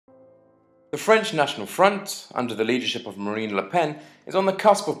The French National Front, under the leadership of Marine Le Pen, is on the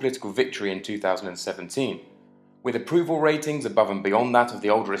cusp of political victory in 2017. With approval ratings above and beyond that of the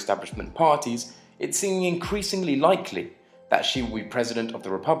older establishment parties, it's seeming increasingly likely that she will be President of the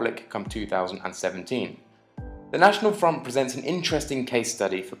Republic come 2017. The National Front presents an interesting case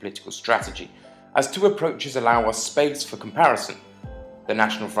study for political strategy, as two approaches allow us space for comparison: the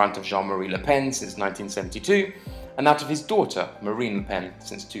National Front of Jean-Marie Le Pen since 1972, and that of his daughter, Marine Le Pen,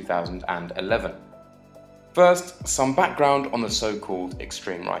 since 2011. First, some background on the so-called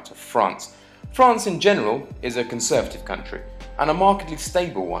extreme right of France. France in general is a conservative country, and a markedly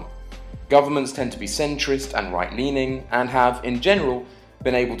stable one. Governments tend to be centrist and right-leaning, and have, in general,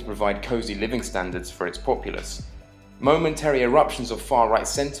 been able to provide cosy living standards for its populace. Momentary eruptions of far-right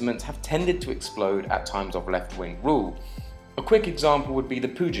sentiment have tended to explode at times of left-wing rule. A quick example would be the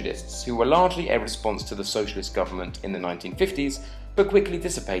Pugilists, who were largely a response to the socialist government in the 1950s, but quickly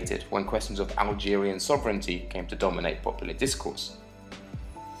dissipated when questions of Algerian sovereignty came to dominate popular discourse.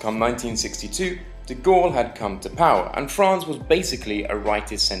 Come 1962, de Gaulle had come to power, and France was basically a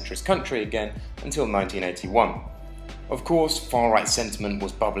rightist centrist country again until 1981. Of course, far-right sentiment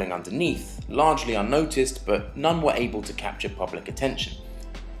was bubbling underneath, largely unnoticed, but none were able to capture public attention.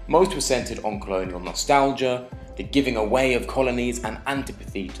 Most were centered on colonial nostalgia, the giving away of colonies, and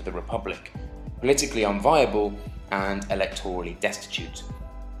antipathy to the Republic, politically unviable and electorally destitute.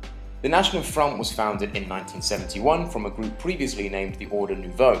 The National Front was founded in 1971 from a group previously named the Ordre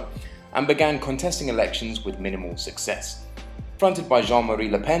Nouveau, and began contesting elections with minimal success. Fronted by Jean-Marie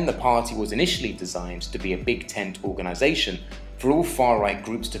Le Pen, the party was initially designed to be a big tent organisation for all far-right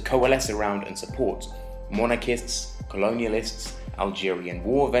groups to coalesce around and support: monarchists, colonialists, Algerian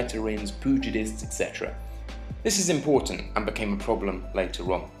war veterans, pugilists, etc. This is important and became a problem later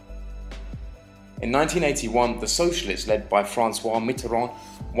on. In 1981, the socialists led by François Mitterrand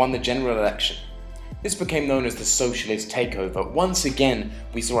won the general election. This became known as the socialist takeover. Once again,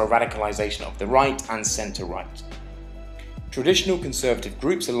 we saw a radicalization of the right and centre-right. Traditional conservative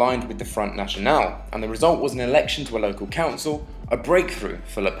groups aligned with the Front National, and the result was an election to a local council, a breakthrough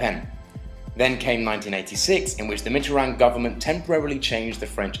for Le Pen. Then came 1986, in which the Mitterrand government temporarily changed the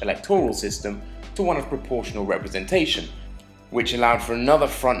French electoral system to one of proportional representation, which allowed for another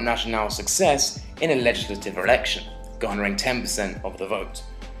Front National success in a legislative election, garnering 10% of the vote.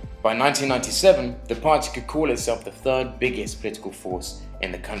 By 1997, the party could call itself the third biggest political force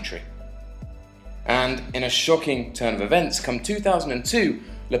in the country. And in a shocking turn of events, come 2002,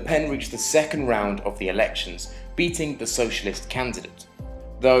 Le Pen reached the second round of the elections, beating the socialist candidate.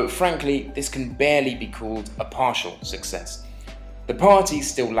 Though, frankly, this can barely be called a partial success. The party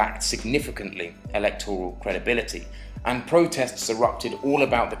still lacked significantly electoral credibility, and protests erupted all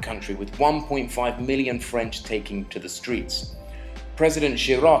about the country, with 1.5 million French taking to the streets. President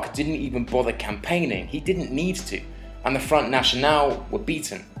Chirac didn't even bother campaigning, he didn't need to, and the Front National were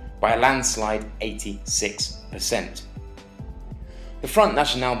beaten by a landslide 86%. The Front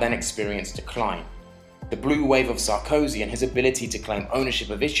National then experienced decline. The blue wave of Sarkozy and his ability to claim ownership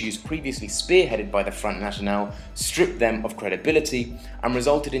of issues previously spearheaded by the Front National stripped them of credibility and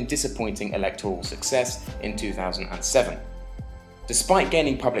resulted in disappointing electoral success in 2007. Despite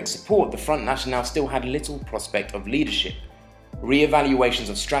gaining public support, the Front National still had little prospect of leadership. Re-evaluations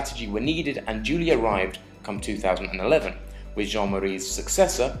of strategy were needed and duly arrived come 2011, with Jean-Marie's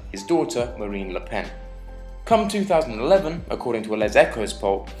successor, his daughter, Marine Le Pen. Come 2011, according to a Les Echos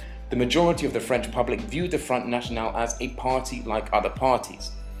poll, the majority of the French public viewed the Front National as a party like other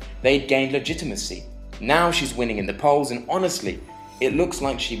parties. They'd gained legitimacy. Now she's winning in the polls, and honestly, it looks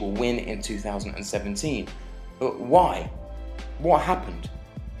like she will win in 2017. But why? What happened?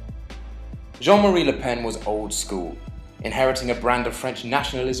 Jean-Marie Le Pen was old school, inheriting a brand of French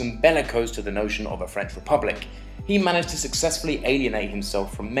nationalism bellicose to the notion of a French Republic. He managed to successfully alienate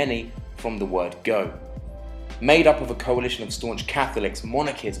himself from many from the word go. Made up of a coalition of staunch Catholics,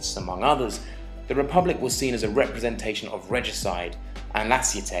 monarchists among others, the Republic was seen as a representation of regicide and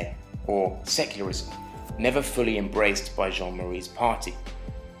laïcité, or secularism, never fully embraced by Jean-Marie's party.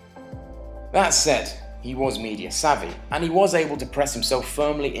 That said, he was media savvy, and he was able to press himself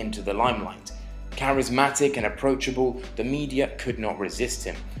firmly into the limelight. Charismatic and approachable, the media could not resist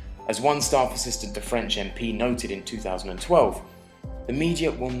him. As one staff assistant to French MP noted in 2012, the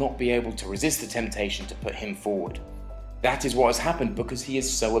media will not be able to resist the temptation to put him forward. That is what has happened because he is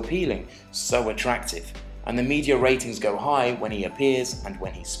so appealing, so attractive, and the media ratings go high when he appears and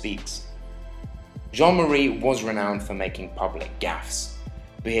when he speaks. Jean-Marie was renowned for making public gaffes,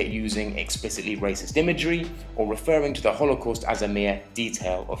 be it using explicitly racist imagery or referring to the Holocaust as a mere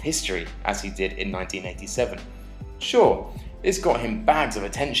detail of history, as he did in 1987. Sure, This got him bags of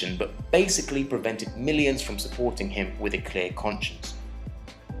attention, but basically prevented millions from supporting him with a clear conscience.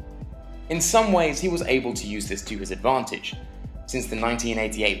 In some ways, he was able to use this to his advantage. Since the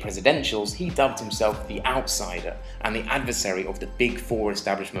 1988 presidentials, he dubbed himself the outsider and the adversary of the big four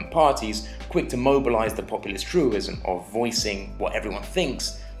establishment parties, quick to mobilize the populist truism of voicing what everyone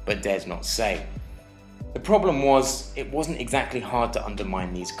thinks but dares not say. The problem was, it wasn't exactly hard to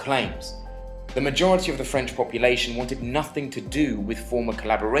undermine these claims. The majority of the French population wanted nothing to do with former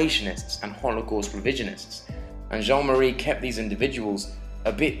collaborationists and Holocaust revisionists, and Jean-Marie kept these individuals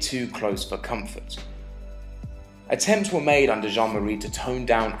a bit too close for comfort. Attempts were made under Jean-Marie to tone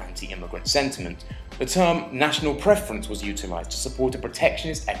down anti-immigrant sentiment. The term national preference was utilized to support a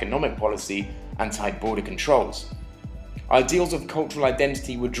protectionist economic policy and tight border controls. Ideals of cultural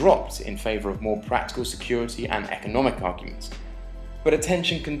identity were dropped in favor of more practical security and economic arguments. But a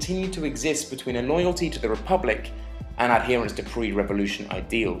tension continued to exist between a loyalty to the Republic and adherence to pre-revolution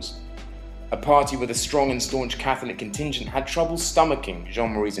ideals. A party with a strong and staunch Catholic contingent had trouble stomaching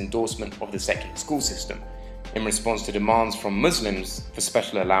Jean-Marie's endorsement of the secular school system, in response to demands from Muslims for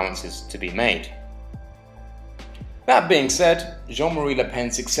special allowances to be made. That being said, Jean-Marie Le Pen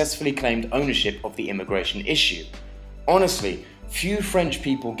successfully claimed ownership of the immigration issue. Honestly, few French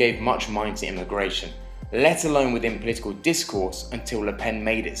people gave much mind to immigration, let alone within political discourse, until Le Pen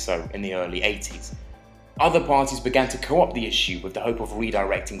made it so in the early 80s. Other parties began to co-opt the issue with the hope of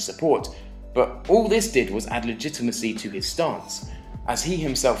redirecting support, but all this did was add legitimacy to his stance. As he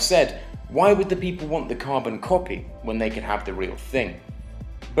himself said, why would the people want the carbon copy when they could have the real thing?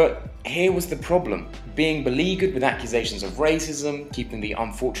 But here was the problem: being beleaguered with accusations of racism, keeping the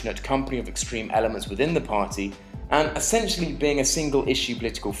unfortunate company of extreme elements within the party, and essentially being a single-issue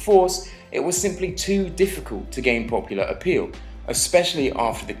political force, it was simply too difficult to gain popular appeal, especially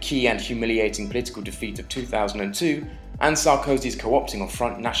after the key and humiliating political defeat of 2002 and Sarkozy's co-opting of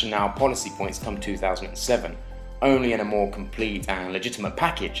Front National policy points come 2007, only in a more complete and legitimate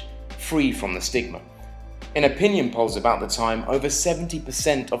package, free from the stigma. In opinion polls about the time, over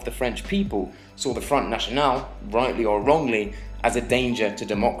 70% of the French people saw the Front National, rightly or wrongly, as a danger to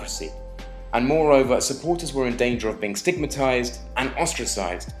democracy. And moreover, supporters were in danger of being stigmatized and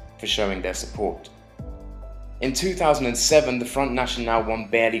ostracized for showing their support. In 2007, the Front National won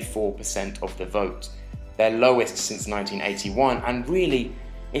barely 4% of the vote, their lowest since 1981, and really,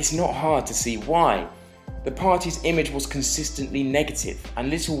 it's not hard to see why. The party's image was consistently negative, and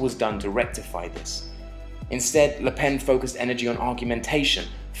little was done to rectify this. Instead, Le Pen focused energy on argumentation,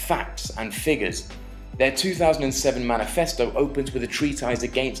 facts, and figures. Their 2007 manifesto opens with a treatise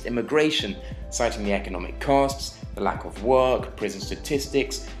against immigration, citing the economic costs, the lack of work, prison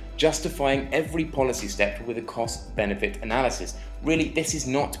statistics, justifying every policy step with a cost-benefit analysis. Really, this is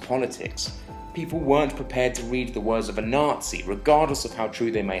not politics. People weren't prepared to read the words of a Nazi, regardless of how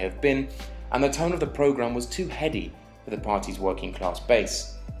true they may have been, and the tone of the programme was too heady for the party's working class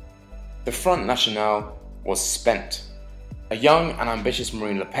base. The Front National was spent. A young and ambitious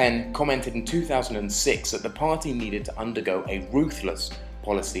Marine Le Pen commented in 2006 that the party needed to undergo a ruthless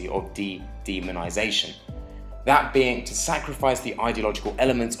policy of de-demonization, that being to sacrifice the ideological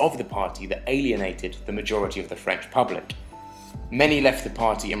elements of the party that alienated the majority of the French public. Many left the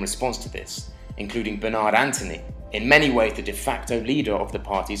party in response to this, including Bernard Antony, in many ways the de facto leader of the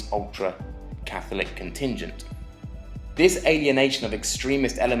party's ultra-Catholic contingent. This alienation of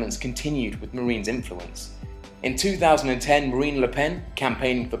extremist elements continued with Marine's influence. In 2010, Marine Le Pen,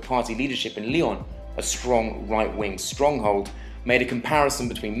 campaigning for party leadership in Lyon, a strong right-wing stronghold, made a comparison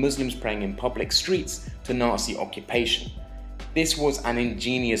between Muslims praying in public streets to Nazi occupation. This was an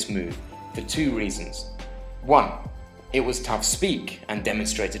ingenious move for two reasons. One, it was tough speak and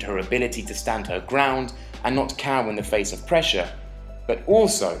demonstrated her ability to stand her ground and not cower in the face of pressure. But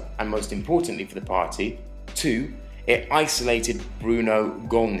also, and most importantly for the party, two, it isolated Bruno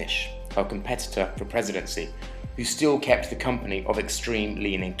Gollnisch, her competitor for presidency, who still kept the company of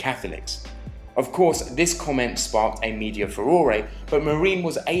extreme-leaning Catholics. Of course, this comment sparked a media furore, but Marine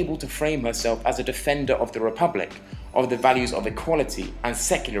was able to frame herself as a defender of the Republic, of the values of equality and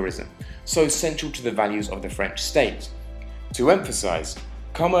secularism, so central to the values of the French state. To emphasize,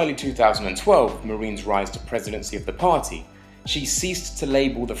 come early 2012, Marine's rise to presidency of the party, she ceased to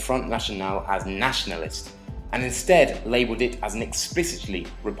label the Front National as nationalist, and instead labelled it as an explicitly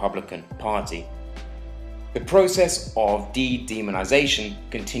Republican party. The process of de-demonization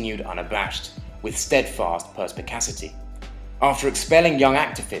continued unabashed, with steadfast perspicacity. After expelling young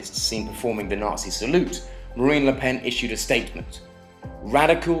activists seen performing the Nazi salute, Marine Le Pen issued a statement.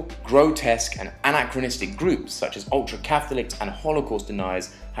 Radical, grotesque and anachronistic groups such as ultra-Catholics and Holocaust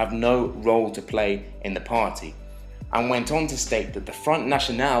deniers have no role to play in the party. and went on to state that the Front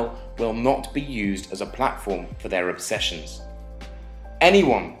National will not be used as a platform for their obsessions.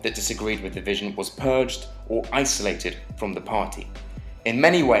 Anyone that disagreed with the vision was purged or isolated from the party. In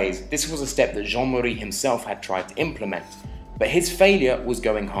many ways, this was a step that Jean-Marie himself had tried to implement, but his failure was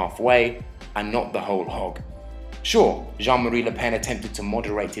going halfway and not the whole hog. Sure, Jean-Marie Le Pen attempted to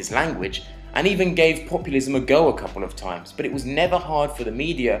moderate his language and even gave populism a go a couple of times, but it was never hard for the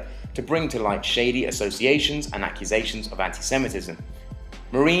media to bring to light shady associations and accusations of anti-Semitism.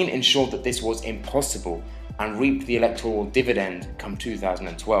 Marine ensured that this was impossible and reaped the electoral dividend come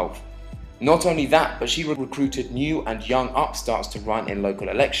 2012. Not only that, but she recruited new and young upstarts to run in local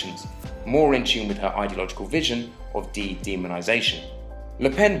elections, more in tune with her ideological vision of de-demonization. Le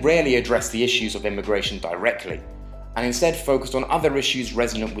Pen rarely addressed the issues of immigration directly, and instead focused on other issues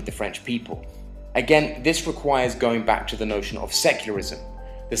resonant with the French people. Again, this requires going back to the notion of secularism,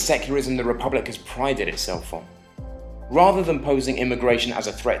 the secularism the Republic has prided itself on. Rather than posing immigration as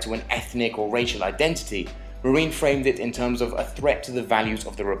a threat to an ethnic or racial identity, Marine framed it in terms of a threat to the values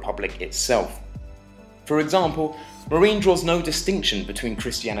of the Republic itself. For example, Marine draws no distinction between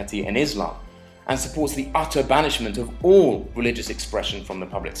Christianity and Islam, and supports the utter banishment of all religious expression from the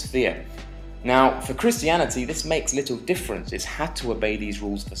public sphere. Now, for Christianity, this makes little difference. It's had to obey these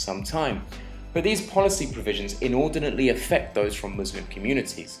rules for some time, but these policy provisions inordinately affect those from Muslim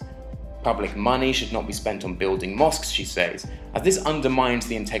communities. Public money should not be spent on building mosques, she says, as this undermines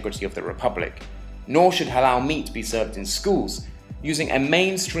the integrity of the Republic. Nor should halal meat be served in schools. Using a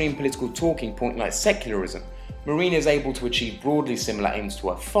mainstream political talking point like secularism, Marine is able to achieve broadly similar aims to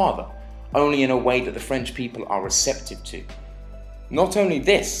her father, only in a way that the French people are receptive to. Not only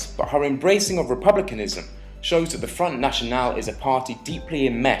this, but her embracing of republicanism shows that the Front National is a party deeply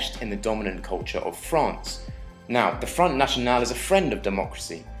enmeshed in the dominant culture of France. Now, the Front National is a friend of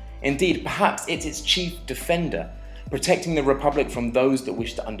democracy. Indeed, perhaps it's its chief defender, protecting the Republic from those that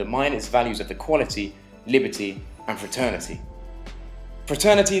wish to undermine its values of equality, liberty, and fraternity.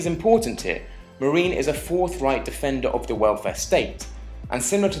 Fraternity is important here. Marine is a forthright defender of the welfare state, and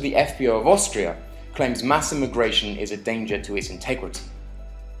similar to the FPO of Austria, claims mass immigration is a danger to its integrity.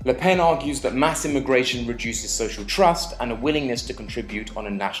 Le Pen argues that mass immigration reduces social trust and a willingness to contribute on a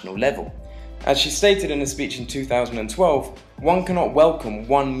national level. As she stated in a speech in 2012, one cannot welcome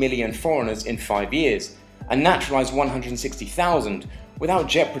 1 million foreigners in 5 years and naturalize 160,000 without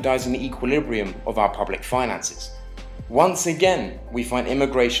jeopardizing the equilibrium of our public finances. Once again, we find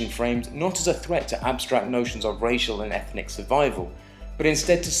immigration framed not as a threat to abstract notions of racial and ethnic survival, but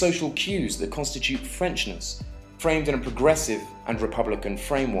instead to social cues that constitute Frenchness, framed in a progressive and republican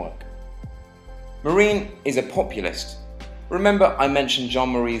framework. Marine is a populist. Remember I mentioned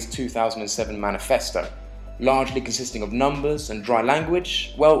Jean-Marie's 2007 manifesto, largely consisting of numbers and dry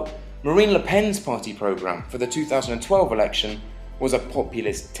language? Well, Marine Le Pen's party programme for the 2012 election was a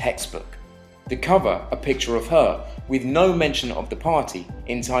populist textbook. The cover, a picture of her, with no mention of the party,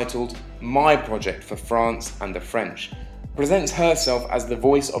 entitled "My Project for France and the French," presents herself as the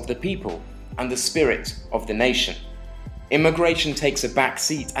voice of the people and the spirit of the nation. Immigration takes a back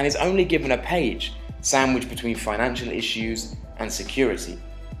seat and is only given a page, sandwiched between financial issues and security.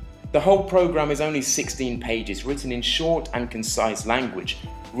 The whole programme is only 16 pages, written in short and concise language,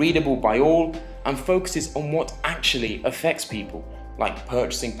 readable by all, and focuses on what actually affects people, like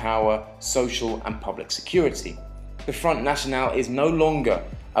purchasing power, social and public security. The Front National is no longer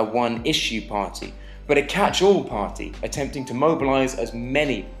a one-issue party, but a catch-all party attempting to mobilise as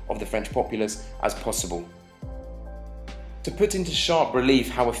many of the French populace as possible. To put into sharp relief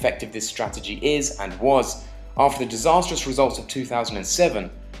how effective this strategy is and was, after the disastrous results of 2007,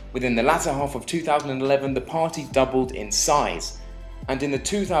 within the latter half of 2011 the party doubled in size, and in the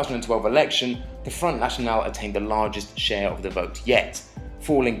 2012 election the Front National attained the largest share of the vote yet,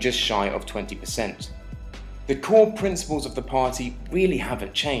 falling just shy of 20%. The core principles of the party really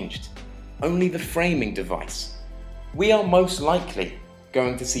haven't changed, only the framing device. We are most likely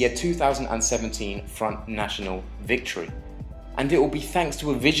going to see a 2017 Front National victory, and it will be thanks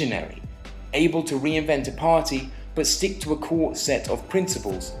to a visionary, able to reinvent a party but stick to a core set of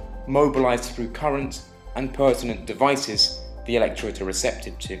principles mobilised through current and pertinent devices the electorate are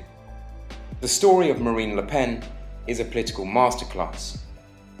receptive to. The story of Marine Le Pen is a political masterclass,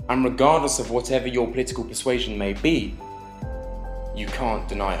 and regardless of whatever your political persuasion may be, you can't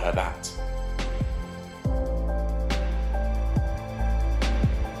deny her that.